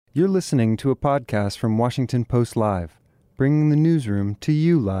You're listening to a podcast from Washington Post Live, bringing the newsroom to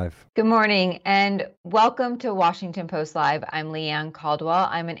you live. Good morning and welcome to Washington Post Live. I'm Leanne Caldwell.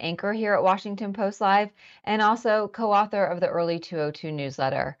 I'm an anchor here at Washington Post Live and also co-author of the Early 202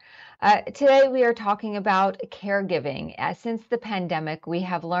 newsletter. Today we are talking about caregiving. Since the pandemic, we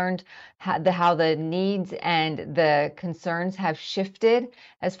have learned how the needs and the concerns have shifted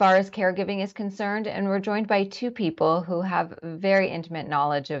as far as caregiving is concerned, and we're joined by two people who have very intimate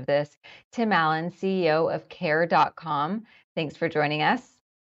knowledge of this. Tim Allen, CEO of Care.com. Thanks for joining us.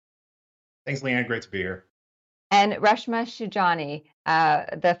 Thanks, Leanne. Great to be here. And Reshma Saujani,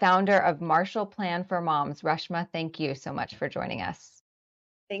 the founder of Marshall Plan for Moms. Reshma, thank you so much for joining us.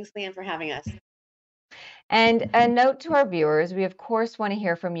 Thanks, Leanne, for having us. And a note to our viewers, we of course want to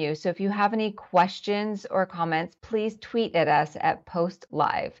hear from you. So if you have any questions or comments, please tweet at us at Post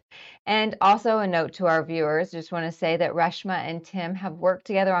Live. And also a note to our viewers, just want to say that Reshma and Tim have worked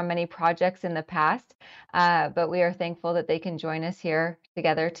together on many projects in the past, but we are thankful that they can join us here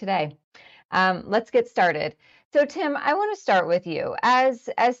together today. Let's get started. So Tim, I want to start with you. As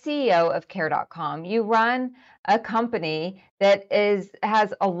CEO of Care.com, you run a company that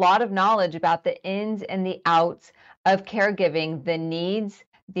has a lot of knowledge about the ins and the outs of caregiving, the needs,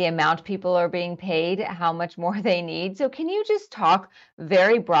 the amount people are being paid, how much more they need. So can you just talk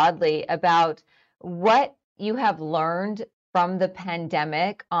very broadly about what you have learned from the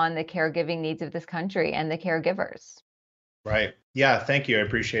pandemic on the caregiving needs of this country and the caregivers? Right. Yeah, thank you. I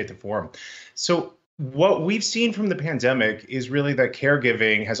appreciate the forum. So what we've seen from the pandemic is really that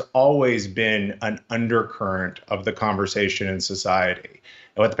caregiving has always been an undercurrent of the conversation in society.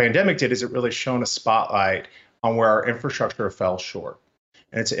 And what the pandemic did is it really shone a spotlight on where our infrastructure fell short.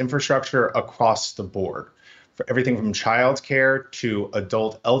 And it's infrastructure across the board, for everything from childcare to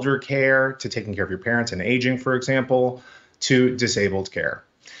adult elder care, to taking care of your parents and aging, for example, to disabled care.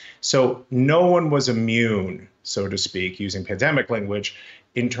 So no one was immune, so to speak, using pandemic language,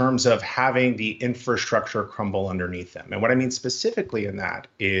 in terms of having the infrastructure crumble underneath them. And what I mean specifically in that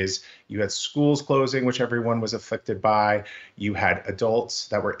is you had schools closing, which everyone was afflicted by. You had adults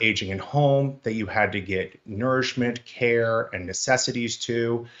that were aging in home that you had to get nourishment, care, and necessities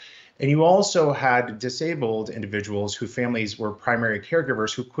to. And you also had disabled individuals whose families were primary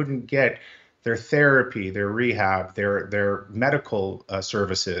caregivers who couldn't get their therapy, their rehab, their medical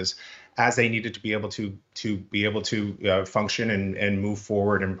services as they needed to be able to function and move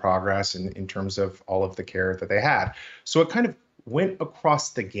forward in progress in terms of all of the care that they had. So it kind of went across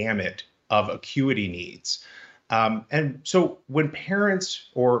the gamut of acuity needs. And so when parents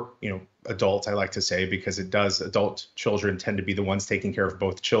or adults, I like to say, because adult children tend to be the ones taking care of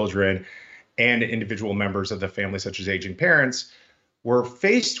both children and individual members of the family, such as aging parents, were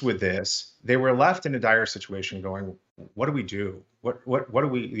faced with this, they were left in a dire situation going, what do we do? What do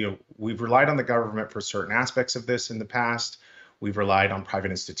we, we've relied on the government for certain aspects of this in the past. We've relied on private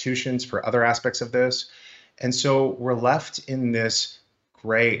institutions for other aspects of this. And so we're left in this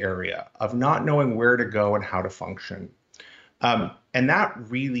gray area of not knowing where to go and how to function. And that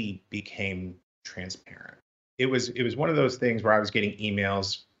really became transparent. It was one of those things where I was getting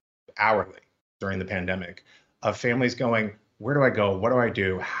emails hourly during the pandemic of families going, where do I go? What do I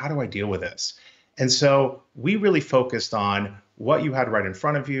do? How do I deal with this? And so we really focused on what you had right in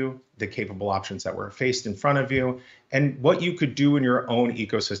front of you, the capable options that were faced in front of you, and what you could do in your own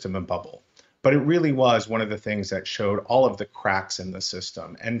ecosystem and bubble. But it really was one of the things that showed all of the cracks in the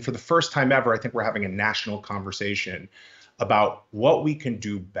system. And for the first time ever, I think we're having a national conversation about what we can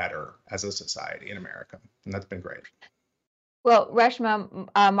do better as a society in America. And that's been great. Well, Reshma,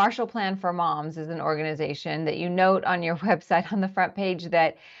 Marshall Plan for Moms is an organization that you note on your website on the front page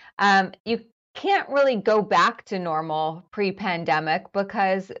that you can't really go back to normal pre-pandemic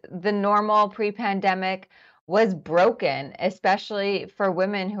because the normal pre-pandemic was broken, especially for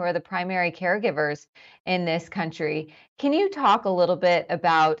women who are the primary caregivers in this country. Can you talk a little bit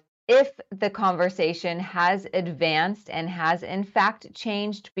about if the conversation has advanced and has in fact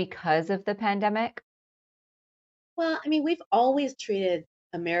changed because of the pandemic? Well, I mean, we've always treated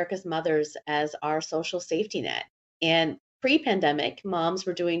America's mothers as our social safety net. And pre-pandemic, moms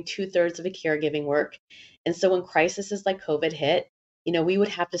were doing 2/3 of the caregiving work. And so when crises like COVID hit, we would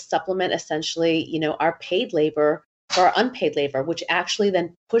have to supplement essentially, our paid labor for our unpaid labor, which actually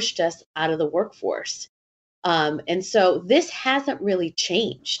then pushed us out of the workforce. And so this hasn't really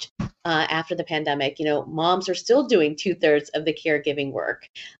changed after the pandemic. Moms are still doing 2/3 of the caregiving work.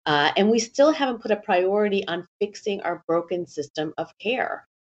 And we still haven't put a priority on fixing our broken system of care.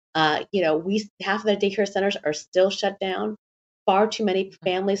 Half of the daycare centers are still shut down. far too many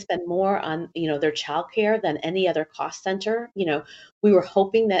families spend more on, their childcare than any other cost center. We were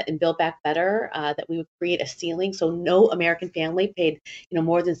hoping that in Build Back Better, that we would create a ceiling so no American family paid,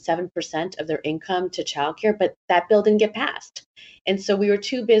 more than 7% of their income to childcare, but that bill didn't get passed. And so we were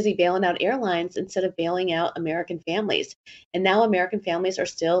too busy bailing out airlines instead of bailing out American families. And now American families are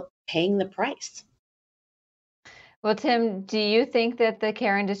still paying the price. Well, Tim, do you think that the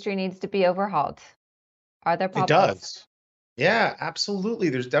care industry needs to be overhauled? Are there It problems? does. Yeah, absolutely.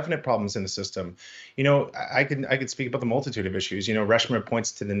 There's definite problems in the system. I could speak about the multitude of issues. Reshma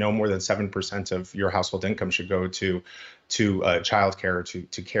points to the no more than 7% of your household income should go to childcare,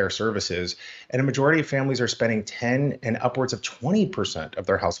 to care services, and a majority of families are spending 10 and upwards of 20% of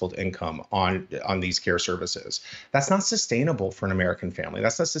their household income on these care services. That's not sustainable for an American family.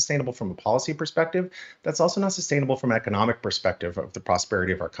 That's not sustainable from a policy perspective. That's also not sustainable from an economic perspective of the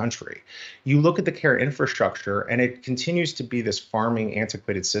prosperity of our country. You look at the care infrastructure, and it continues to be this farming,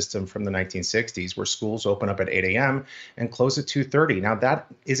 antiquated system from the 1960s where schools open up at 8 a.m. and close at 2:30. Now, that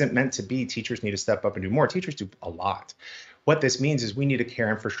isn't meant to be teachers need to step up and do more. Teachers do a lot. What this means is we need a care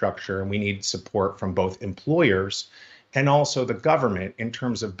infrastructure, and we need support from both employers and also the government in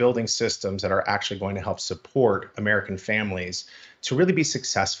terms of building systems that are actually going to help support American families to really be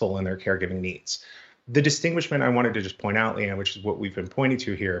successful in their caregiving needs. The distinguishment I wanted to just point out, Leanne, which is what we've been pointing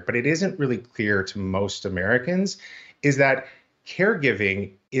to here, but it isn't really clear to most Americans, is that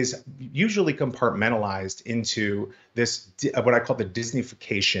caregiving is usually compartmentalized into this, what I call the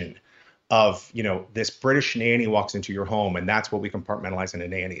Disneyfication of, this British nanny walks into your home, and that's what we compartmentalize into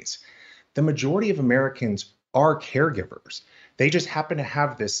nannies. The majority of Americans are caregivers. They just happen to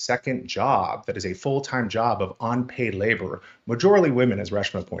have this second job that is a full-time job of unpaid labor, majority women, as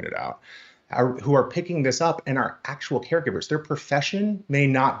Reshma pointed out, who are picking this up and are actual caregivers. Their profession may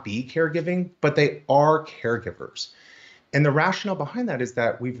not be caregiving, but they are caregivers. And the rationale behind that is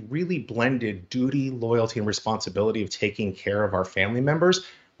that we've really blended duty, loyalty, and responsibility of taking care of our family members,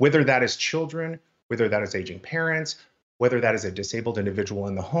 whether that is children, whether that is aging parents, whether that is a disabled individual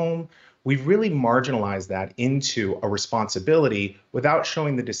in the home. We've really marginalized that into a responsibility without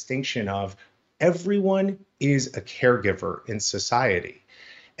showing the distinction of everyone is a caregiver in society.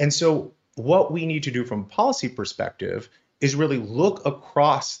 And so what we need to do from a policy perspective is really look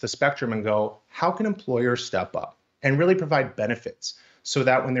across the spectrum and go, how can employers step up and really provide benefits so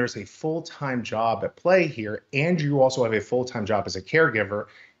that when there's a full-time job at play here and you also have a full-time job as a caregiver,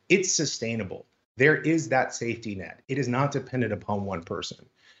 it's sustainable. There is that safety net. It is not dependent upon one person.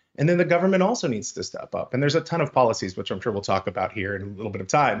 And then the government also needs to step up. And there's a ton of policies, which I'm sure we'll talk about here in a little bit of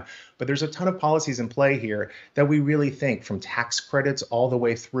time, but there's a ton of policies in play here that we really think, from tax credits all the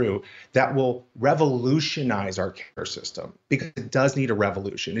way through, that will revolutionize our care system, because it does need a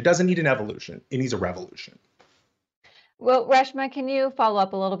revolution. It doesn't need an evolution. It needs a revolution. Well, Reshma, can you follow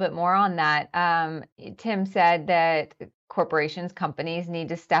up a little bit more on that? Tim said that corporations, companies need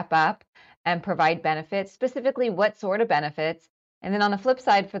to step up and provide benefits. Specifically, what sort of benefits? And then on the flip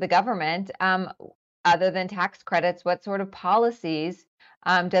side, for the government, other than tax credits, what sort of policies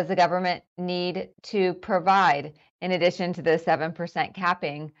does the government need to provide in addition to the 7%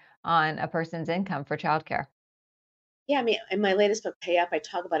 capping on a person's income for childcare? Yeah, I mean, in my latest book, Pay Up, I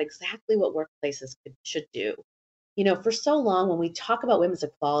talk about exactly what workplaces should do. For so long, when we talk about women's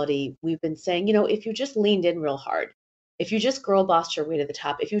equality, we've been saying, if you just leaned in real hard, if you just girl bossed your way to the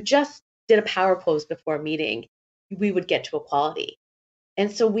top, if you just did a power pose before a meeting, we would get to equality.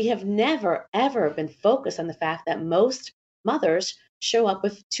 And so we have never, ever been focused on the fact that most mothers show up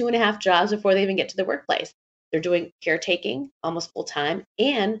with 2.5 jobs before they even get to the workplace. They're doing caretaking almost full time,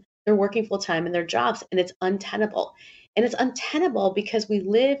 and they're working full time in their jobs, and it's untenable. And it's untenable because we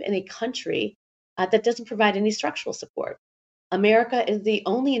live in a country that doesn't provide any structural support. America is the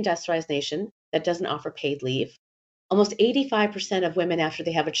only industrialized nation that doesn't offer paid leave. Almost 85% of women, after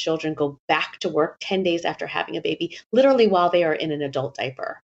they have a children, go back to work 10 days after having a baby, literally while they are in an adult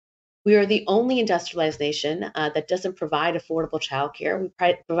diaper. We are the only industrialized nation that doesn't provide affordable childcare.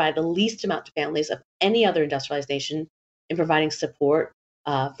 We provide the least amount to families of any other industrialized nation in providing support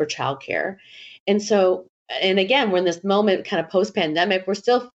for childcare. And again, we're in this moment kind of post-pandemic, we're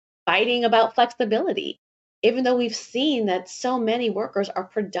still fighting about flexibility, even though we've seen that so many workers are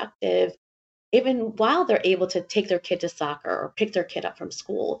productive even while they're able to take their kid to soccer or pick their kid up from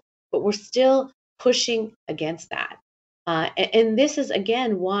school. But we're still pushing against that. And this is,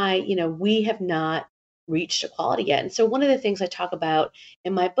 again, why, we have not reached equality yet. And so one of the things I talk about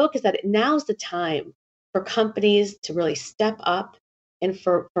in my book is that now's the time for companies to really step up and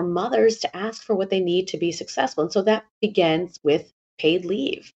for mothers to ask for what they need to be successful. And so that begins with paid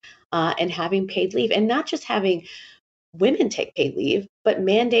leave and having paid leave, and not just having women take paid leave, but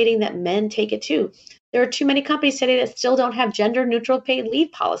mandating that men take it too. There are too many companies today that still don't have gender neutral paid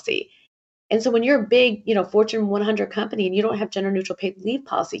leave policy. And so when you're a big, Fortune 100 company and you don't have gender neutral paid leave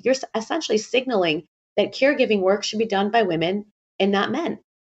policy, you're essentially signaling that caregiving work should be done by women and not men.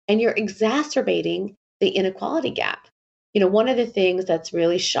 And you're exacerbating the inequality gap. One of the things that's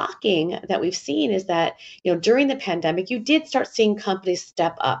really shocking that we've seen is that, during the pandemic, you did start seeing companies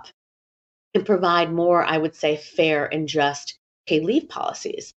step up and provide more, I would say, fair and just paid leave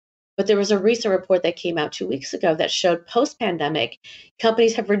policies. But there was a recent report that came out 2 weeks ago that showed post pandemic,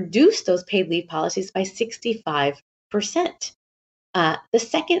 companies have reduced those paid leave policies by 65%. The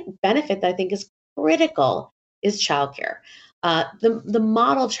second benefit that I think is critical is childcare. The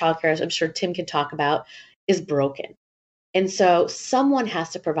model childcare, as I'm sure Tim can talk about, is broken. And so someone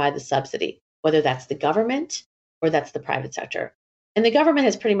has to provide the subsidy, whether that's the government or that's the private sector. And the government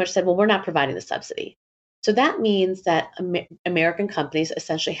has pretty much said, well, we're not providing the subsidy. So that means that American companies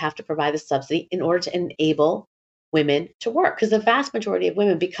essentially have to provide the subsidy in order to enable women to work. Because the vast majority of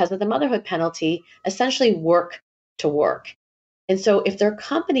women, because of the motherhood penalty, essentially work to work. And so if their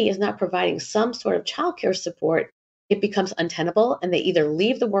company is not providing some sort of childcare support, it becomes untenable and they either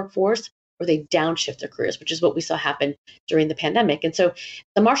leave the workforce or they downshift their careers, which is what we saw happen during the pandemic. And so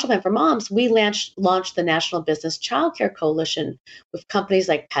the Marshall Plan for Moms, we launched the National Business Childcare Coalition with companies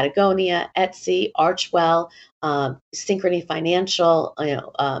like Patagonia, Etsy, Archwell, Synchrony Financial,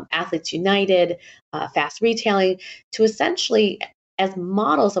 Athletes United, Fast Retailing, to essentially as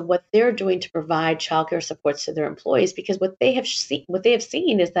models of what they're doing to provide childcare supports to their employees, because what they have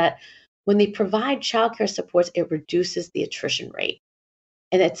seen is that when they provide childcare supports, it reduces the attrition rate.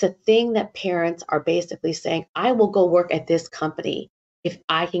 And it's a thing that parents are basically saying, I will go work at this company if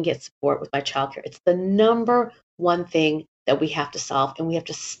I can get support with my childcare. It's the number one thing that we have to solve. And we have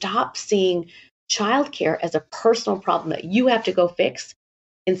to stop seeing childcare as a personal problem that you have to go fix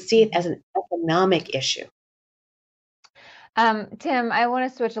and see it as an economic issue. Tim, I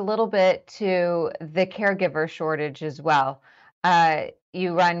want to switch a little bit to the caregiver shortage as well.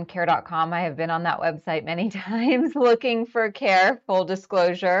 You run care.com. I have been on that website many times looking for care, full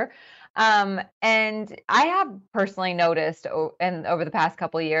disclosure. And I have personally noticed over the past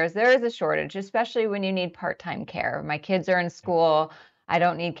couple of years, there is a shortage, especially when you need part-time care. My kids are in school. I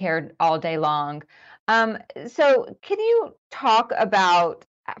don't need care all day long. So can you talk about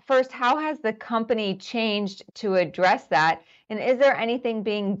first, how has the company changed to address that? And is there anything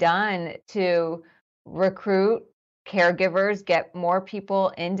being done to recruit caregivers, get more people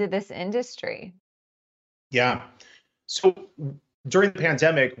into this industry? Yeah. So during the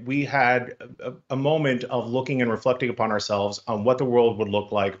pandemic, we had a moment of looking and reflecting upon ourselves on what the world would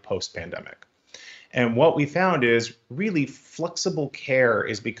look like post-pandemic. And what we found is really flexible care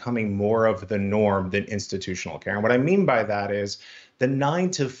is becoming more of the norm than institutional care. And what I mean by that is the 9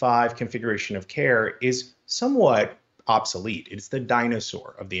 to 5 configuration of care is somewhat obsolete. It's the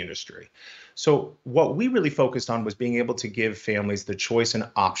dinosaur of the industry. So what we really focused on was being able to give families the choice and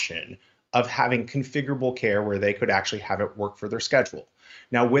option of having configurable care where they could actually have it work for their schedule.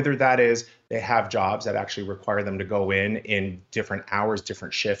 Now, whether that is they have jobs that actually require them to go in different hours,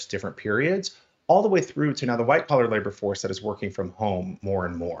 different shifts, different periods, all the way through to now the white collar labor force that is working from home more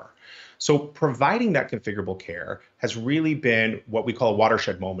and more. So providing that configurable care has really been what we call a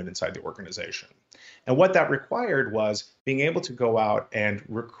watershed moment inside the organization. And what that required was being able to go out and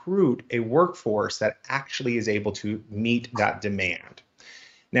recruit a workforce that actually is able to meet that demand.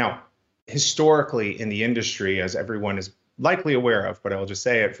 Now, historically in the industry, as everyone is likely aware of, but I'll just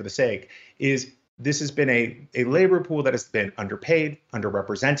say it for the sake, is this has been a labor pool that has been underpaid,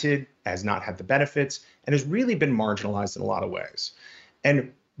 underrepresented, has not had the benefits, and has really been marginalized in a lot of ways.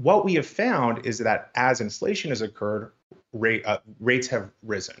 And what we have found is that as inflation has occurred, rates have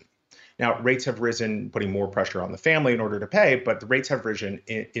risen. Now, rates have risen, putting more pressure on the family in order to pay, but the rates have risen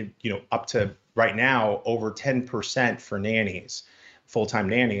up to right now over 10% for nannies, full-time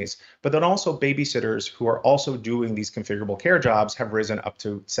nannies, but then also babysitters who are also doing these configurable care jobs have risen up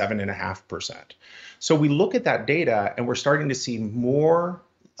to 7.5%. So we look at that data and we're starting to see more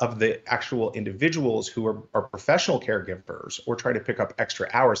of the actual individuals who are professional caregivers or try to pick up extra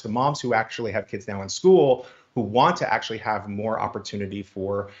hours, the moms who actually have kids now in school who want to actually have more opportunity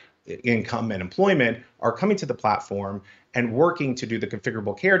for income and employment are coming to the platform and working to do the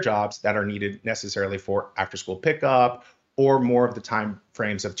configurable care jobs that are needed necessarily for after school pickup or more of the time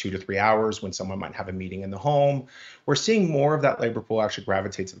frames of 2 to 3 hours when someone might have a meeting in the home. We're seeing more of that labor pool actually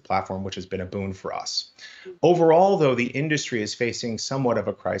gravitate to the platform, which has been a boon for us. Overall, though, the industry is facing somewhat of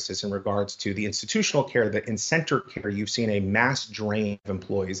a crisis in regards to the institutional care. That in center care, you've seen a mass drain of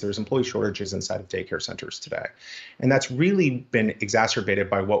employees. There's employee shortages inside of daycare centers today. And that's really been exacerbated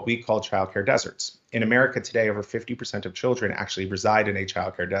by what we call childcare deserts. In America today, over 50% of children actually reside in a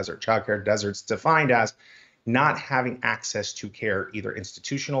childcare desert. Childcare deserts defined as not having access to care, either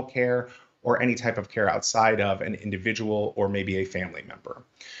institutional care or any type of care outside of an individual or maybe a family member.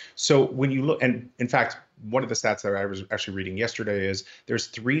 So when you look, and in fact, one of the stats that I was actually reading yesterday is there's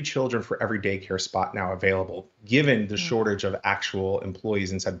 3 children for every daycare spot now available, given the shortage of actual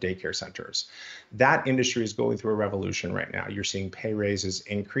employees inside daycare centers. That industry is going through a revolution right now. You're seeing pay raises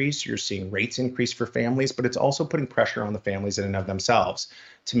increase, you're seeing rates increase for families, but it's also putting pressure on the families in and of themselves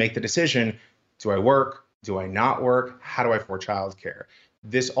to make the decision, do I work? Do I not work? How do I afford childcare?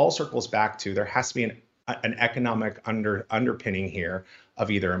 This all circles back to there has to be an economic underpinning here of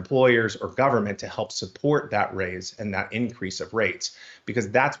either employers or government to help support that raise and that increase of rates,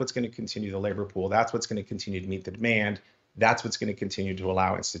 because that's what's going to continue the labor pool. That's what's going to continue to meet the demand. That's what's going to continue to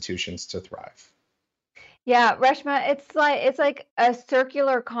allow institutions to thrive. Yeah, Reshma, it's like a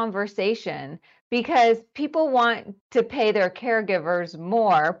circular conversation because people want to pay their caregivers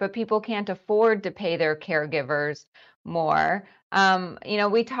more, but people can't afford to pay their caregivers more.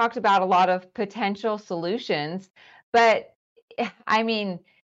 We talked about a lot of potential solutions, but I mean,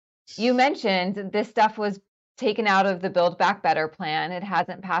 you mentioned this stuff was taken out of the Build Back Better plan. It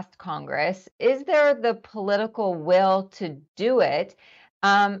hasn't passed Congress. Is there the political will to do it?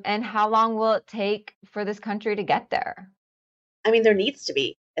 And how long will it take for this country to get there? I mean, there needs to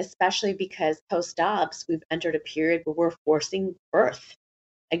be, especially because post-Dobbs, we've entered a period where we're forcing birth.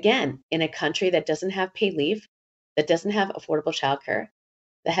 Again, in a country that doesn't have paid leave, that doesn't have affordable childcare,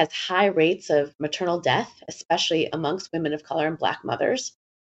 that has high rates of maternal death, especially amongst women of color and Black mothers.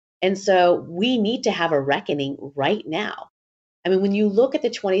 And so we need to have a reckoning right now. I mean, when you look at the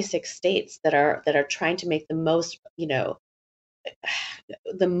 26 states that are trying to make the most,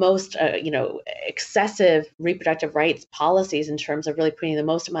 excessive reproductive rights policies in terms of really putting the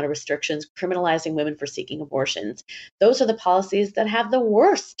most amount of restrictions, criminalizing women for seeking abortions, those are the policies that have the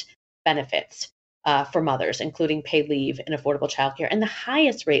worst benefits for mothers, including paid leave and affordable childcare, and the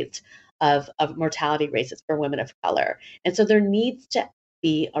highest rates of mortality rates for women of color. And so there needs to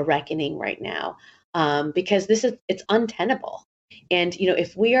be a reckoning right now, because it's untenable. And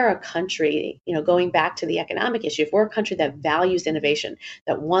if we are a country, going back to the economic issue, if we're a country that values innovation,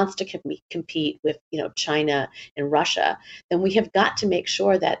 that wants to compete with China and Russia, then we have got to make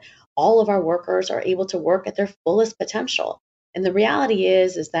sure that all of our workers are able to work at their fullest potential. And the reality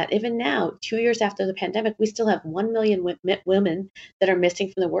is that even now, 2 years after the pandemic, we still have 1 million women that are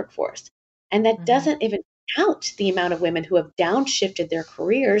missing from the workforce. And that doesn't even count the amount of women who have downshifted their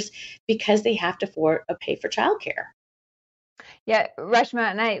careers because they have to pay for childcare. Yeah,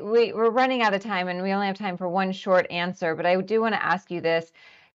 Reshma and we're running out of time and we only have time for one short answer, but I do want to ask you this.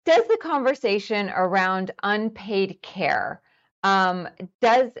 Does the conversation around unpaid care, has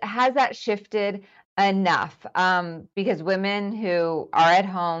that shifted enough? Because women who are at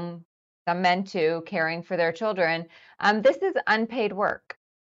home, some men too, caring for their children, this is unpaid work.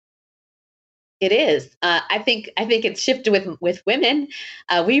 It is. I think it's shifted with women.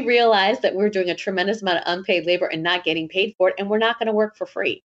 We realize that we're doing a tremendous amount of unpaid labor and not getting paid for it, and we're not going to work for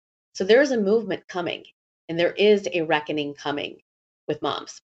free. So there is a movement coming, and there is a reckoning coming with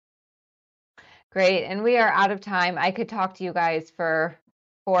moms. Great. And we are out of time. I could talk to you guys for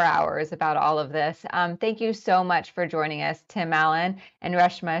 4 hours about all of this. Thank you so much for joining us, Tim Allen and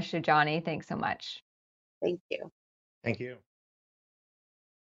Reshma Saujani. Thanks so much. Thank you. Thank you.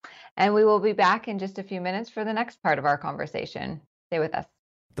 And we will be back in just a few minutes for the next part of our conversation. Stay with us.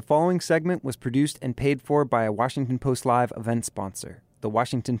 The following segment was produced and paid for by a Washington Post Live event sponsor. The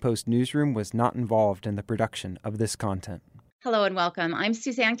Washington Post newsroom was not involved in the production of this content. Hello and welcome. I'm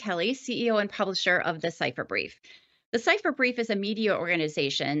Suzanne Kelly, CEO and publisher of The Cipher Brief. The Cipher Brief is a media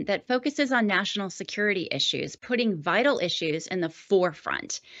organization that focuses on national security issues, putting vital issues in the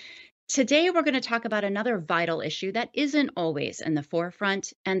forefront. Today, we're going to talk about another vital issue that isn't always in the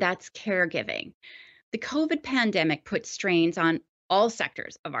forefront, and that's caregiving. The COVID pandemic put strains on all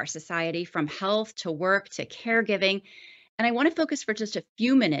sectors of our society, from health to work to caregiving. And I want to focus for just a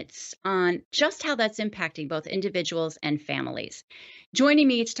few minutes on just how that's impacting both individuals and families. Joining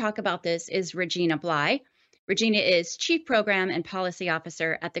me to talk about this is Regina Bly. Regina is Chief Program and Policy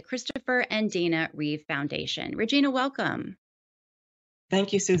Officer at the Christopher and Dana Reeve Foundation. Regina, welcome.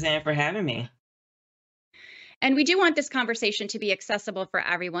 Thank you, Suzanne, for having me. And we do want this conversation to be accessible for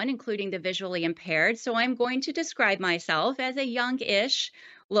everyone, including the visually impaired. So I'm going to describe myself as a young-ish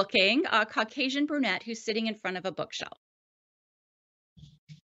looking Caucasian brunette who's sitting in front of a bookshelf.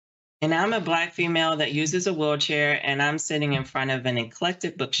 And I'm a Black female that uses a wheelchair, and I'm sitting in front of an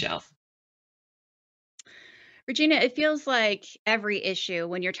eclectic bookshelf. Regina, it feels like every issue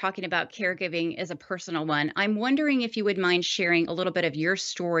when you're talking about caregiving is a personal one. I'm wondering if you would mind sharing a little bit of your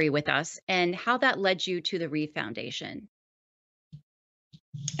story with us and how that led you to the Reeve Foundation.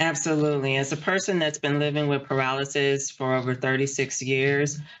 Absolutely. As a person that's been living with paralysis for over 36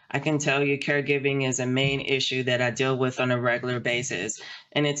 years, I can tell you caregiving is a main issue that I deal with on a regular basis.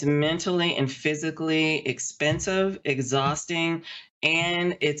 And it's mentally and physically expensive, exhausting,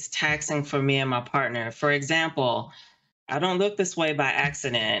 and it's taxing for me and my partner. For example, I don't look this way by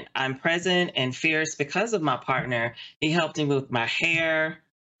accident. I'm present and fierce because of my partner. He helped me with my hair,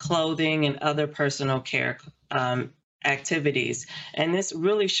 clothing, and other personal care activities. And this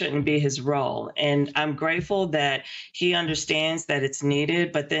really shouldn't be his role. And I'm grateful that he understands that it's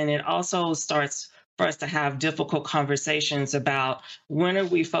needed, but then it also starts for us to have difficult conversations about when are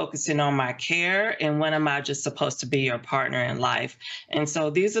we focusing on my care and when am I just supposed to be your partner in life? And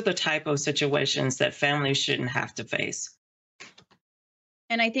so these are the type of situations that families shouldn't have to face.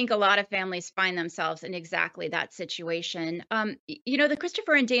 And I think a lot of families find themselves in exactly that situation. The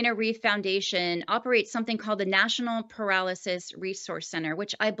Christopher and Dana Reeve Foundation operates something called the National Paralysis Resource Center,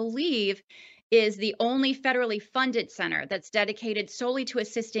 which I believe is the only federally funded center that's dedicated solely to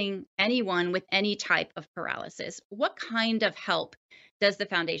assisting anyone with any type of paralysis. What kind of help does the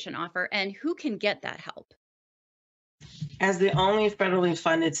foundation offer, and who can get that help? As the only federally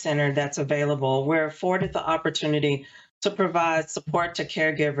funded center that's available, we're afforded the opportunity to provide support to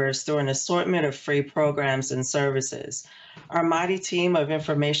caregivers through an assortment of free programs and services. Our mighty team of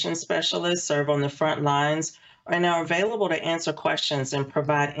information specialists serve on the front lines and are available to answer questions and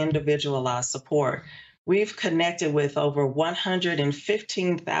provide individualized support. We've connected with over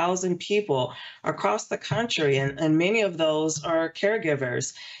 115,000 people across the country, and many of those are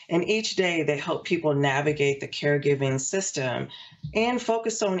caregivers. And each day they help people navigate the caregiving system and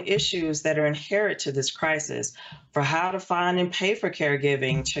focus on issues that are inherent to this crisis, for how to find and pay for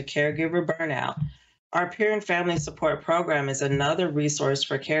caregiving to caregiver burnout. Our peer and family support program is another resource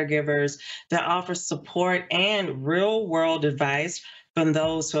for caregivers that offers support and real-world advice from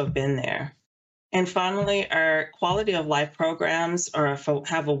those who have been there. And finally, our quality of life programs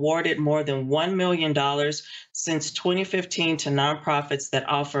have awarded more than $1 million since 2015 to nonprofits that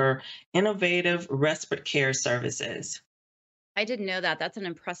offer innovative respite care services. I didn't know that. That's an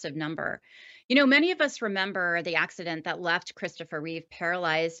impressive number. Many of us remember the accident that left Christopher Reeve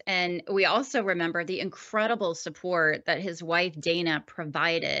paralyzed, and we also remember the incredible support that his wife, Dana,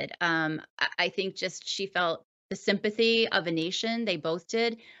 provided. I think just she felt the sympathy of a nation, they both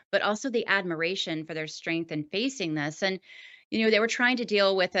did, but also the admiration for their strength in facing this. And, they were trying to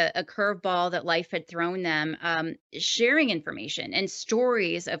deal with a curveball that life had thrown them. Sharing information and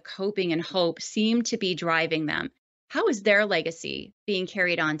stories of coping and hope seemed to be driving them. How is their legacy being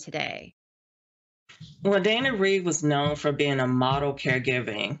carried on today? Well, Dana Reeve was known for being a model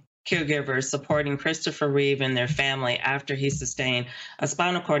caregiver supporting Christopher Reeve and their family after he sustained a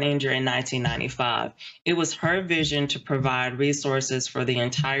spinal cord injury in 1995. It was her vision to provide resources for the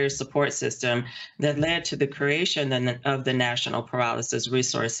entire support system that led to the creation of the National Paralysis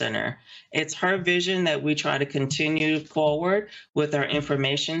Resource Center. It's her vision that we try to continue forward with our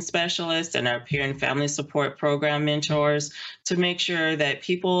information specialists and our peer and family support program mentors to make sure that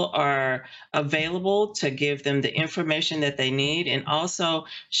people are available to give them the information that they need, and also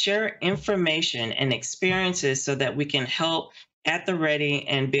share information and experiences so that we can help at the ready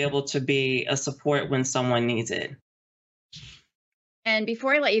and be able to be a support when someone needs it. And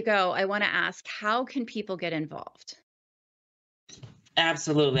before I let you go, I want to ask, how can people get involved?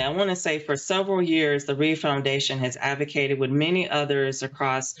 Absolutely. I want to say for several years, the Reeve Foundation has advocated with many others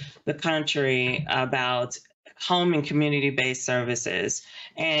across the country about home and community-based services.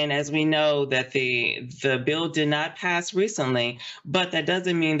 And as we know that the bill did not pass recently, but that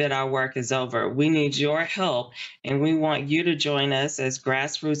doesn't mean that our work is over. We need your help, and we want you to join us as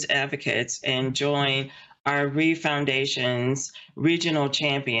grassroots advocates and join our Reeve Foundation's regional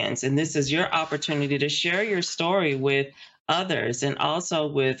champions. And this is your opportunity to share your story with others and also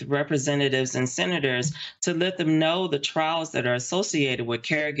with representatives and senators to let them know the trials that are associated with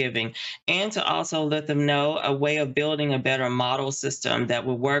caregiving, and to also let them know a way of building a better model system that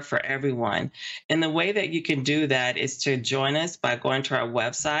will work for everyone. And the way that you can do that is to join us by going to our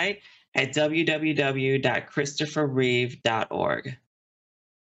website at www.christopherreeve.org.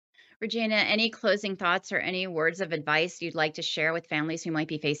 Regina, any closing thoughts or any words of advice you'd like to share with families who might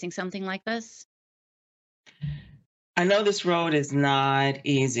be facing something like this? I know this road is not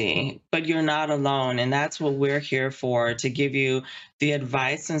easy, but you're not alone. And that's what we're here for, to give you the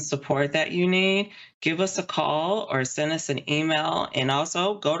advice and support that you need. Give us a call or send us an email, and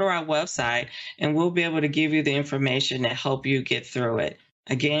also go to our website and we'll be able to give you the information to help you get through it.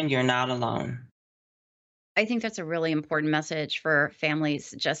 Again, you're not alone. I think that's a really important message for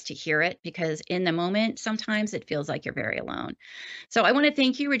families just to hear it, because in the moment, sometimes it feels like you're very alone. So I want to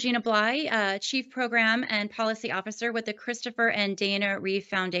thank you, Regina Bly, Chief Program and Policy Officer with the Christopher and Dana Reeve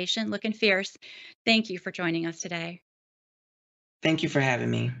Foundation. Looking fierce. Thank you for joining us today. Thank you for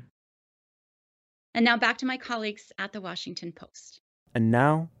having me. And now back to my colleagues at the Washington Post. And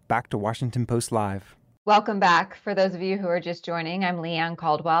now, back to Washington Post Live. Welcome back. For those of you who are just joining, I'm Leanne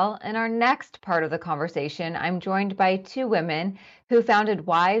Caldwell. In our next part of the conversation, I'm joined by two women who founded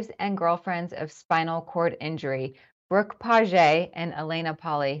Wives and Girlfriends of Spinal Cord Injury, Brooke Pagé and Elena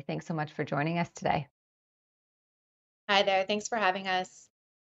Pauly. Thanks so much for joining us today. Hi there. Thanks for having us.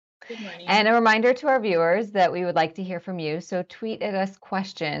 Good morning. And a reminder to our viewers that we would like to hear from you, so tweet at us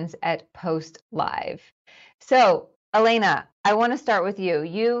questions at Post Live. So, Elena, I want to start with you.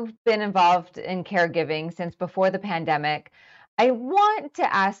 You've been involved in caregiving since before the pandemic. I want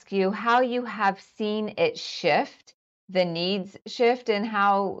to ask you how you have seen it shift, the needs shift, and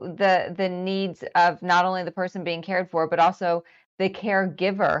how the needs of not only the person being cared for, but also the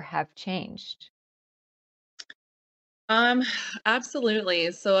caregiver have changed.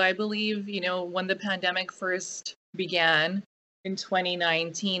 Absolutely. So I believe, when the pandemic first began in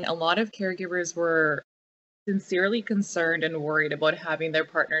 2019, a lot of caregivers were sincerely concerned and worried about having their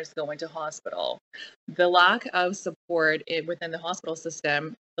partners go into hospital. The lack of support within the hospital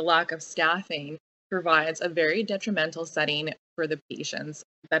system, the lack of staffing, provides a very detrimental setting for the patients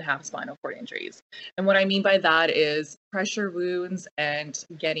that have spinal cord injuries. And what I mean by that is pressure wounds and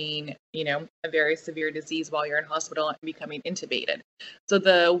getting, a very severe disease while you're in hospital and becoming intubated. So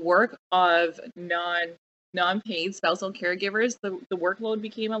the work of non-paid spousal caregivers, the workload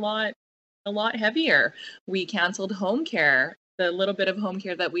became a lot heavier. We canceled home care, the little bit of home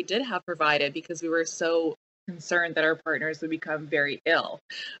care that we did have provided, because we were so concerned that our partners would become very ill.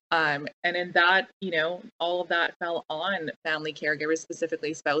 And in that, all of that fell on family caregivers,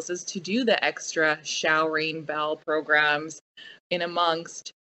 specifically spouses, to do the extra showering bowel programs in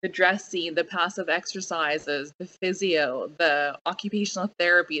amongst the dressing, the passive exercises, the physio, the occupational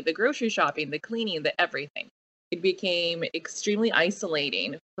therapy, the grocery shopping, the cleaning, the everything. It became extremely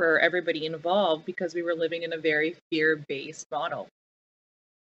isolating for everybody involved because we were living in a very fear-based model.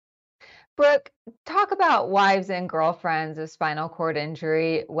 Brooke, talk about Wives and Girlfriends of Spinal Cord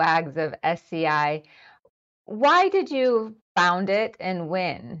Injury, WAGs of SCI. Why did you found it and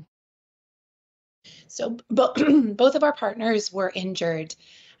when? So both of our partners were injured,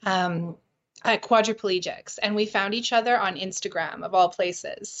 quadriplegics, and we found each other on Instagram, of all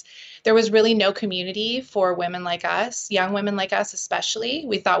places. There was really no community for women like us, young women like us especially.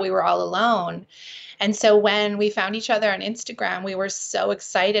 We thought we were all alone. And so when we found each other on Instagram, we were so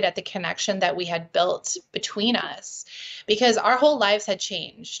excited at the connection that we had built between us, because our whole lives had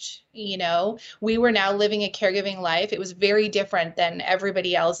changed. We were now living a caregiving life. It was very different than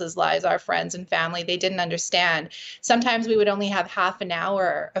everybody else's lives, our friends and family. They didn't understand. Sometimes we would only have half an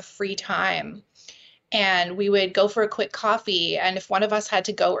hour of free time, and we would go for a quick coffee. And if one of us had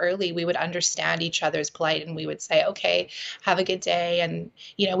to go early, we would understand each other's plight, and we would say, okay, have a good day. And,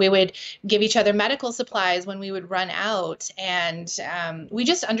 we would give each other medical supplies when we would run out. And we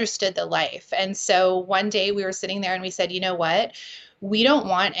just understood the life. And so one day we were sitting there and we said, you know what? We don't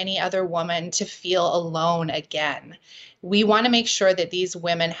want any other woman to feel alone again. We want to make sure that these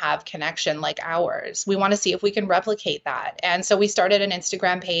women have connection like ours. We want to see if we can replicate that. And so we started an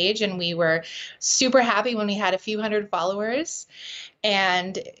Instagram page, and we were super happy when we had a few hundred followers.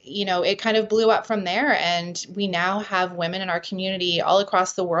 And, it kind of blew up from there. And we now have women in our community all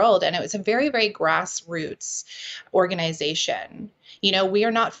across the world. And it was a very, very grassroots organization. We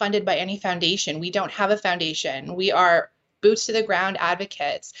are not funded by any foundation. We don't have a foundation. We are boots to the ground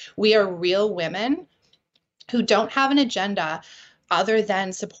advocates. We are real women who don't have an agenda other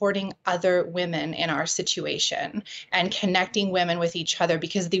than supporting other women in our situation and connecting women with each other,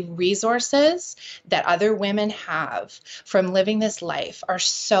 because the resources that other women have from living this life are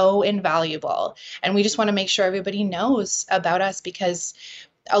so invaluable. And we just want to make sure everybody knows about us, because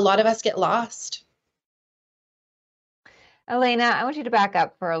a lot of us get lost. Elena, I want you to back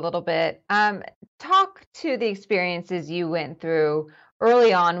up for a little bit. Talk to the experiences you went through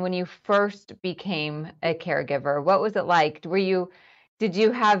early on when you first became a caregiver. What was it like? Were you Did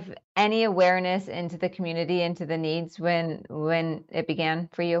you have any awareness into the community, into the needs when it began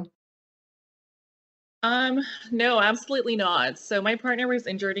for you? No, absolutely not. So my partner was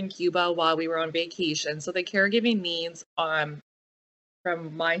injured in Cuba while we were on vacation. So the caregiving needs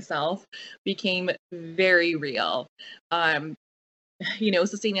from myself became very real. Um,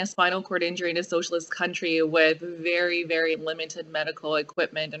 sustaining a spinal cord injury in a socialist country with very, very limited medical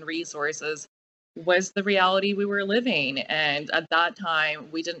equipment and resources was the reality we were living. And at that time,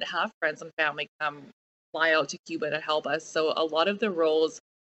 we didn't have friends and family come fly out to Cuba to help us. So a lot of the roles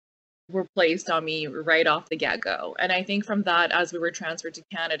were placed on me right off the get-go. And I think from that, as we were transferred to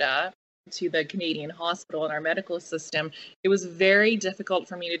Canada, to the Canadian hospital and our medical system, it was very difficult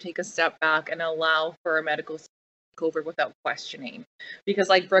for me to take a step back and allow for a medical over without questioning. Because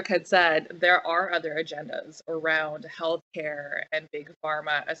like Brooke had said, there are other agendas around healthcare and big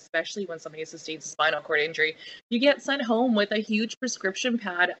pharma, especially when somebody sustains a spinal cord injury. You get sent home with a huge prescription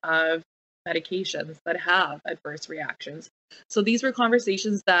pad of medications that have adverse reactions. So these were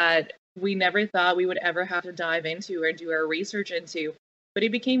conversations that we never thought we would ever have to dive into or do our research into, but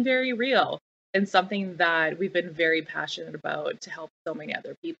it became very real and something that we've been very passionate about to help so many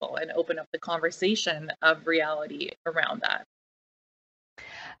other people and open up the conversation of reality around that.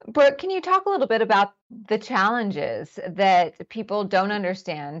 Brooke, can you talk a little bit about the challenges that people don't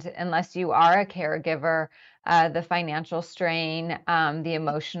understand unless you are a caregiver, the financial strain, the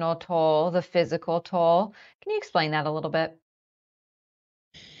emotional toll, the physical toll? Can you explain that a little bit?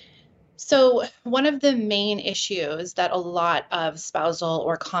 So, one of the main issues that a lot of spousal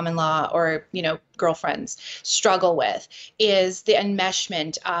or common law or, girlfriends struggle with is the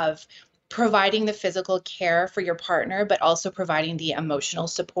enmeshment of providing the physical care for your partner, but also providing the emotional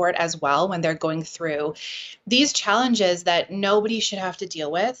support as well when they're going through these challenges that nobody should have to deal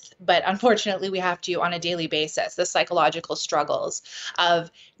with. But unfortunately, we have to on a daily basis, the psychological struggles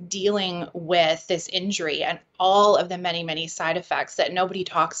of dealing with this injury and all of the many, many side effects that nobody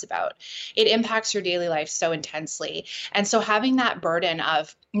talks about. It impacts your daily life so intensely. And so having that burden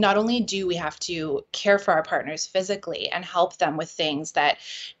of not only do we have to care for our partners physically and help them with things that,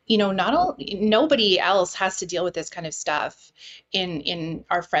 nobody else has to deal with this kind of stuff in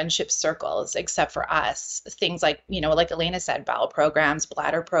our friendship circles except for us. Things like, like Elena said, bowel programs,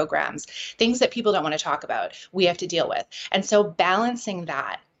 bladder programs, things that people don't want to talk about, we have to deal with. And so balancing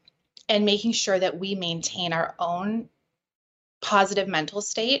that and making sure that we maintain our own positive mental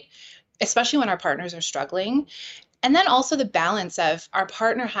state, especially when our partners are struggling. And then also the balance of our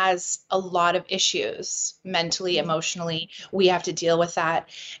partner has a lot of issues mentally, emotionally. We have to deal with that.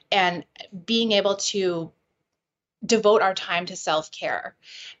 And being able to devote our time to self-care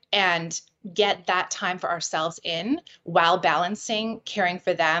and get that time for ourselves in while balancing caring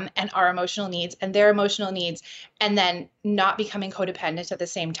for them and our emotional needs and their emotional needs, and then not becoming codependent at the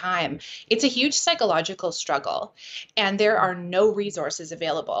same time. It's a huge psychological struggle, and there are no resources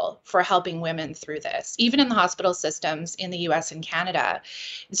available for helping women through this. Even in the hospital systems in the US and Canada,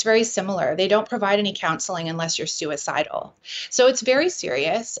 it's very similar. They don't provide any counseling unless you're suicidal. So it's very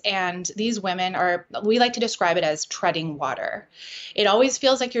serious, and these women we like to describe it as treading water. It always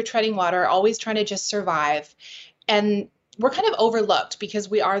feels like you're treading water, always trying to just survive. And we're kind of overlooked because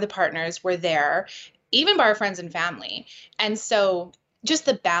we are the partners, we're there, even by our friends and family. And so just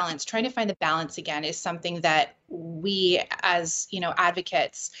the balance, trying to find the balance again is something that we as,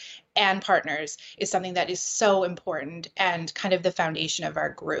 advocates and partners is something that is so important and kind of the foundation of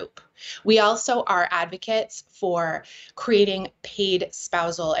our group. We also are advocates for creating paid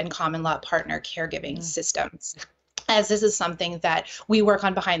spousal and common law partner caregiving systems, as this is something that we work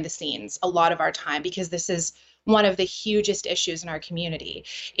on behind the scenes a lot of our time, because this is one of the hugest issues in our community.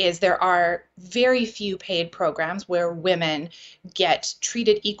 Is there are very few paid programs where women get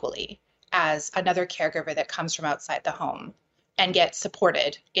treated equally as another caregiver that comes from outside the home and get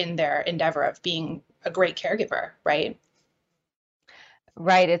supported in their endeavor of being a great caregiver, right?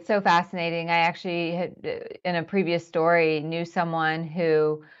 Right. It's so fascinating. I actually had, in a previous story, knew someone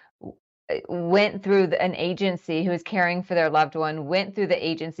who went through an agency, who was caring for their loved one, went through the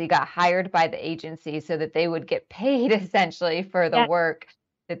agency, got hired by the agency so that they would get paid essentially for the work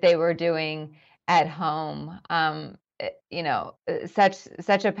that they were doing at home.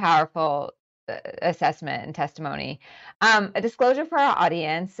 Such a powerful assessment and testimony. A disclosure for our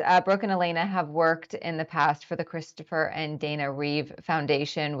audience, Brooke and Elena have worked in the past for the Christopher and Dana Reeve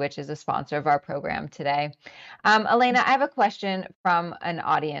Foundation, which is a sponsor of our program today. Elena, I have a question from an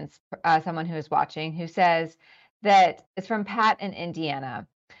audience, someone who is watching, who says that it's from Pat in Indiana.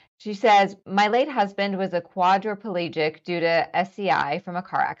 She says, my late husband was a quadriplegic due to SCI from a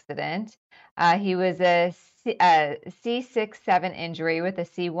car accident. He was a C6-7 injury with a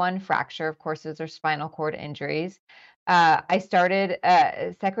C1 fracture. Of course, those are spinal cord injuries. I started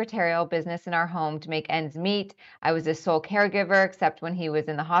a secretarial business in our home to make ends meet. I was a sole caregiver, except when he was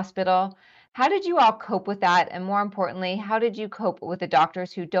in the hospital. How did you all cope with that? And more importantly, how did you cope with the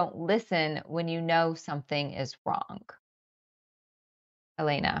doctors who don't listen when you know something is wrong?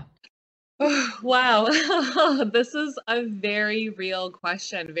 Elena. Wow. This is a very real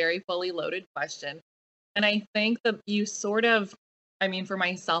question, very fully loaded question. And I think that you sort of, I mean, for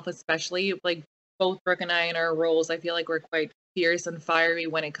myself especially, like both Brooke and I in our roles, I feel like we're quite fierce and fiery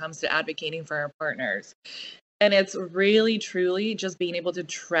when it comes to advocating for our partners. And it's really, truly just being able to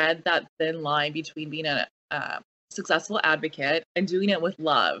tread that thin line between being a successful advocate and doing it with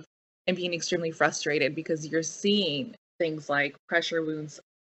love and being extremely frustrated because you're seeing things like pressure wounds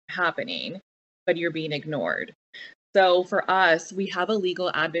happening, but you're being ignored. So for us, we have a legal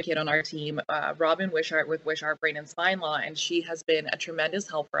advocate on our team, Robin Wishart with Wishart Brain and Spine Law, and she has been a tremendous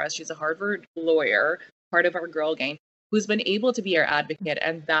help for us. She's a Harvard lawyer, part of our Girl Gang, who's been able to be our advocate,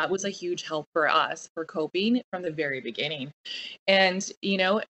 and that was a huge help for us for coping from the very beginning. And you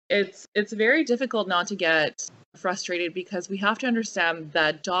know, it's very difficult not to get frustrated because we have to understand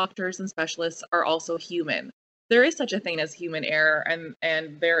that doctors and specialists are also human. There is such a thing as human error,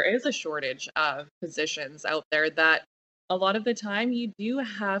 and there is a shortage of physicians out there that a lot of the time you do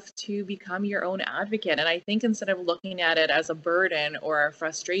have to become your own advocate. And I think instead of looking at it as a burden or a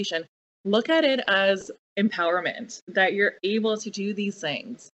frustration, look at it as empowerment, that you're able to do these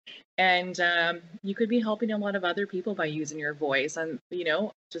things. And you could be helping a lot of other people by using your voice. And, you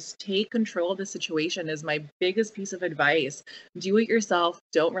know, just take control of the situation is my biggest piece of advice. Do it yourself.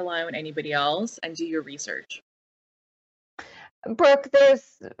 Don't rely on anybody else, and do your research. Brooke,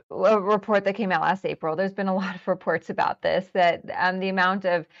 there's a report that came out last April. There's been a lot of reports about this, that the amount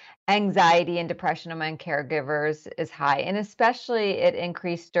of anxiety and depression among caregivers is high, and especially it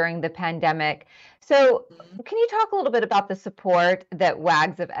increased during the pandemic. So can you talk a little bit about the support that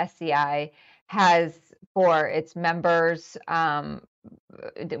WAGs of SCI has for its members,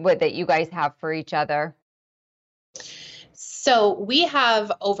 what that you guys have for each other? So we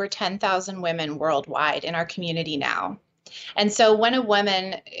have over 10,000 women worldwide in our community now. And so when a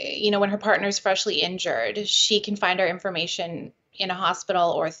woman, when her partner is freshly injured, she can find our information in a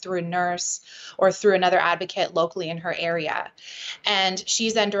hospital or through a nurse or through another advocate locally in her area. And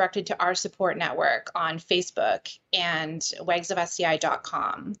she's then directed to our support network on Facebook and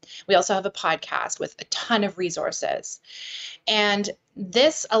wagsofsci.com. We also have a podcast with a ton of resources. And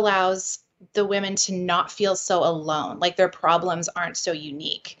this allows the women to not feel so alone, like their problems aren't so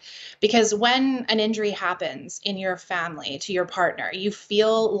unique. Because when an injury happens in your family to your partner, you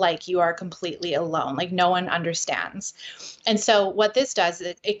feel like you are completely alone, like no one understands. And so what this does,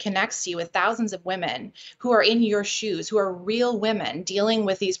 it connects you with thousands of women who are in your shoes, who are real women dealing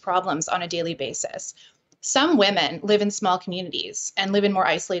with these problems on a daily basis. Some women live in small communities and live in more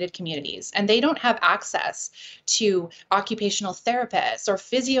isolated communities, and they don't have access to occupational therapists or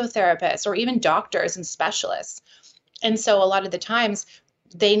physiotherapists or even doctors and specialists. And so a lot of the times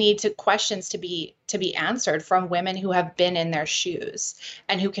they need questions to be answered from women who have been in their shoes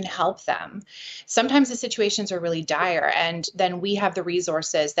and who can help them. Sometimes the situations are really dire, and then we have the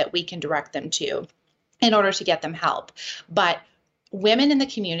resources that we can direct them to in order to get them help. But women in the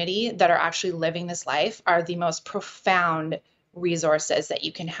community that are actually living this life are the most profound resources that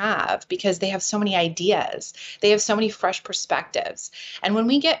you can have, because they have so many ideas. They have so many fresh perspectives. And when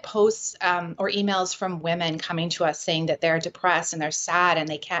we get posts or emails from women coming to us saying that they're depressed and they're sad and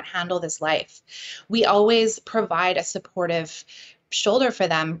they can't handle this life, we always provide a supportive shoulder for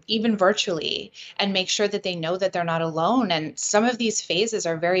them, even virtually, and make sure that they know that they're not alone. And some of these phases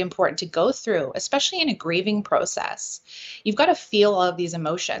are very important to go through, especially in a grieving process. You've got to feel all of these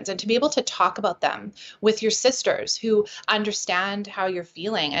emotions and to be able to talk about them with your sisters who understand how you're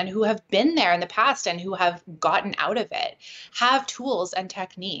feeling and who have been there in the past and who have gotten out of it, have tools and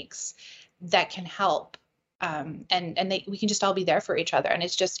techniques that can help. We can just all be there for each other. And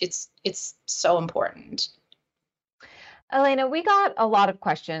it's so important. Elena, we got a lot of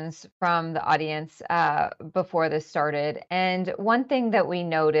questions from the audience before this started. And one thing that we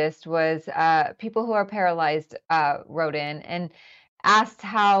noticed was people who are paralyzed wrote in and asked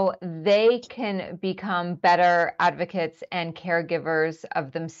how they can become better advocates and caregivers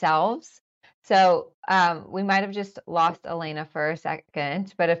of themselves. So we might have just lost Elena for a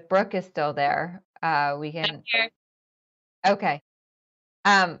second, but if Brooke is still there, we can. Okay.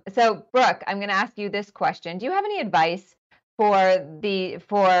 So Brooke, I'm going to ask you this question. Do you have any advice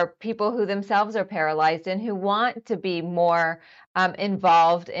for people who themselves are paralyzed and who want to be more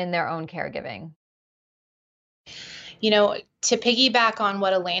involved in their own caregiving? To piggyback on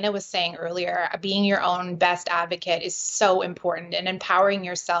what Elena was saying earlier, being your own best advocate is so important, and empowering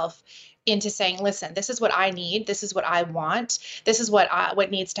yourself into saying, listen, this is what I need. This is what I want. This is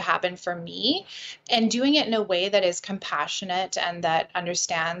what needs to happen for me. And doing it in a way that is compassionate and that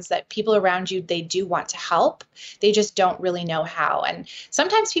understands that people around you, they do want to help. They just don't really know how. And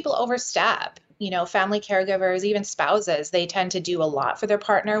sometimes people overstep. Family caregivers, even spouses, they tend to do a lot for their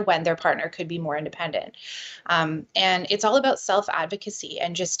partner when their partner could be more independent. And it's all about self-advocacy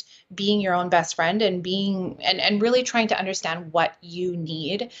and just being your own best friend and and really trying to understand what you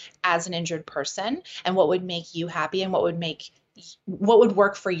need as an injured person and what would make you happy and what would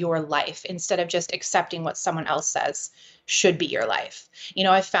work for your life, instead of just accepting what someone else says should be your life.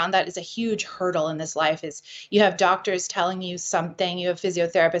 I've found that is a huge hurdle in this life. Is you have doctors telling you something, you have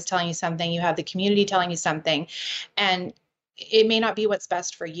physiotherapists telling you something, you have the community telling you something, and it may not be what's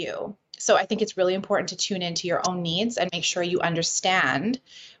best for you. So I think it's really important to tune into your own needs and make sure you understand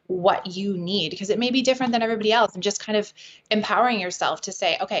what you need, because it may be different than everybody else, and just kind of empowering yourself to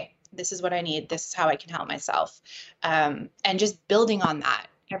say, okay, this is what I need. This is how I can help myself. And just building on that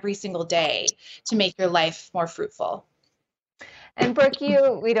every single day to make your life more fruitful. And Brooke,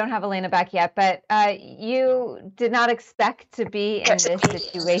 we don't have Elena back yet, but you did not expect to be in this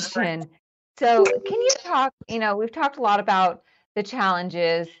situation. So can you talk, we've talked a lot about the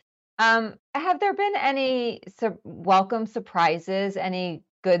challenges. Have there been any welcome surprises, any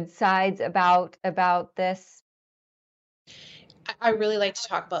good sides about this? I really like to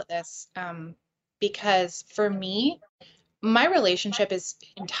talk about this because for me, my relationship is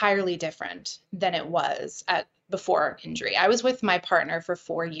entirely different than it was before injury. I was with my partner for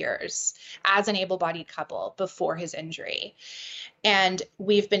 4 years as an able-bodied couple before his injury. And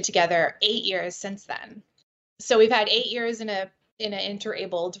we've been together 8 years since then. So we've had 8 years in an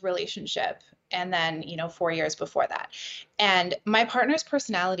interabled relationship, and then 4 years before that. And my partner's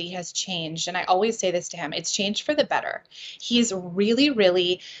personality has changed, and I always say this to him, it's changed for the better. He's really,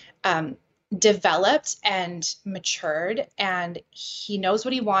 really developed and matured, and he knows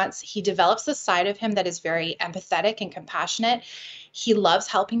what he wants. He develops the side of him that is very empathetic and compassionate. He loves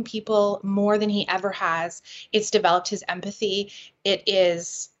helping people more than he ever has. It's developed his empathy. It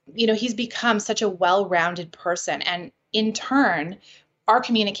is, he's become such a well-rounded person. And in turn, our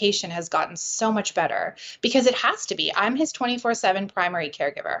communication has gotten so much better, because it has to be. I'm his 24/7 primary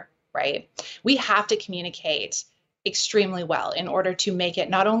caregiver, right? We have to communicate extremely well in order to make it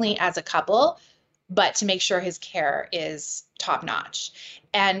not only as a couple, but to make sure his care is top notch.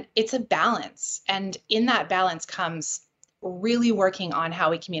 And it's a balance. And in that balance comes really working on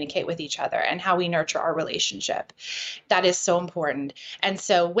how we communicate with each other and how we nurture our relationship. That is so important. And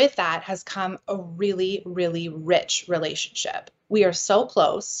so with that has come a really, really rich relationship. We are so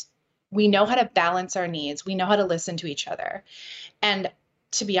close. We know how to balance our needs. We know how to listen to each other. And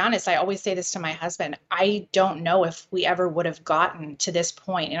to be honest, I always say this to my husband, I don't know if we ever would have gotten to this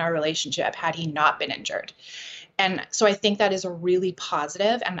point in our relationship had he not been injured. And so I think that is really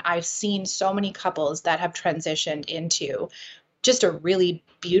positive. And I've seen so many couples that have transitioned into just a really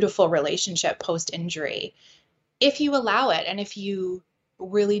beautiful relationship post-injury, if you allow it and if you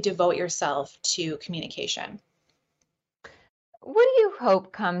really devote yourself to communication. What do you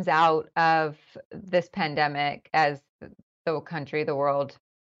hope comes out of this pandemic as the country, the world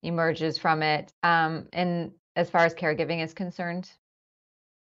emerges from it, and as far as caregiving is concerned?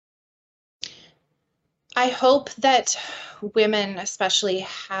 I hope that women especially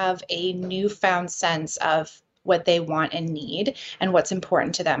have a newfound sense of what they want and need and what's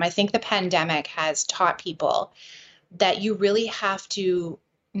important to them. I think the pandemic has taught people that you really have to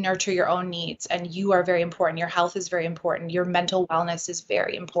nurture your own needs, and you are very important. Your health is very important. Your mental wellness is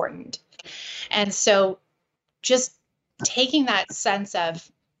very important. And so just taking that sense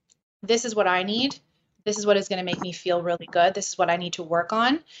of, this is what I need, this is what is going to make me feel really good, this is what I need to work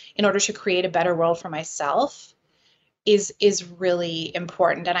on in order to create a better world for myself, is really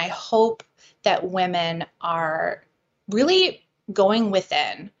important. And I hope that women are really going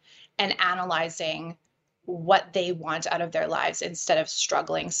within and analyzing what they want out of their lives instead of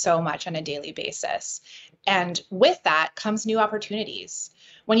struggling so much on a daily basis. And with that comes new opportunities.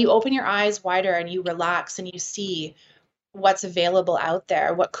 When you open your eyes wider and you relax and you see what's available out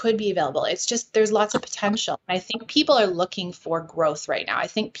there, what could be available, it's just, there's lots of potential. I think people are looking for growth right now. I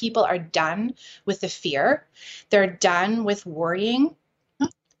think people are done with the fear. They're done with worrying.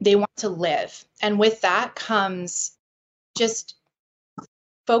 They want to live. And with that comes just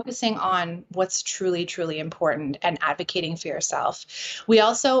focusing on what's truly, truly important and advocating for yourself. We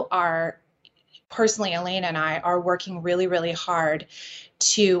also are, personally, Elena and I are working really, really hard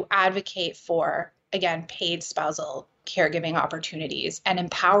to advocate for again, paid spousal caregiving opportunities and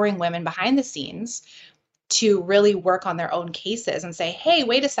empowering women behind the scenes to really work on their own cases and say, hey,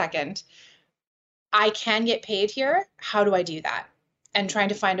 wait a second, I can get paid here. How do I do that? And trying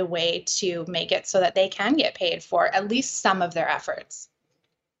to find a way to make it so that they can get paid for at least some of their efforts.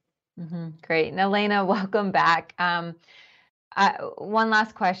 Great. And Elena, welcome back. One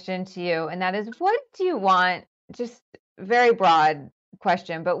last question to you, and that is, what do you want, just very broad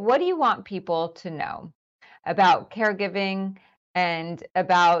question, but what do you want people to know about caregiving and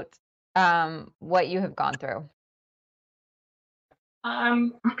about what you have gone through?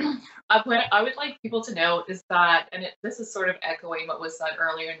 What I would like people to know is that, and this is sort of echoing what was said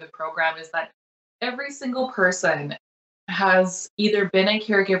earlier in the program, is that every single person has either been a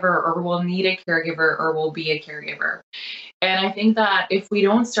caregiver or will need a caregiver or will be a caregiver. And I think that if we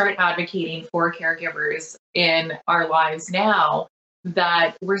don't start advocating for caregivers in our lives now,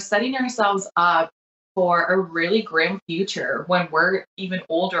 that we're setting ourselves up for a really grim future when we're even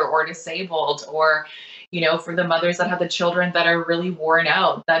older or disabled, or, for the mothers that have the children that are really worn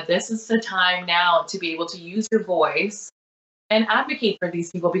out, that this is the time now to be able to use your voice and advocate for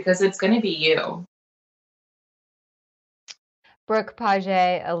these people, because it's going to be you. Brooke,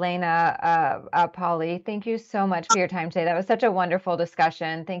 Pagé, Elena, Pauly, thank you so much for your time today. That was such a wonderful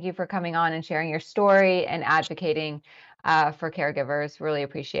discussion. Thank you for coming on and sharing your story and advocating for caregivers. Really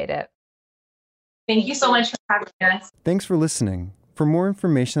appreciate it. Thank you so much for having us. Thanks for listening. For more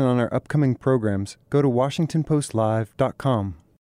information on our upcoming programs, go to WashingtonPostLive.com.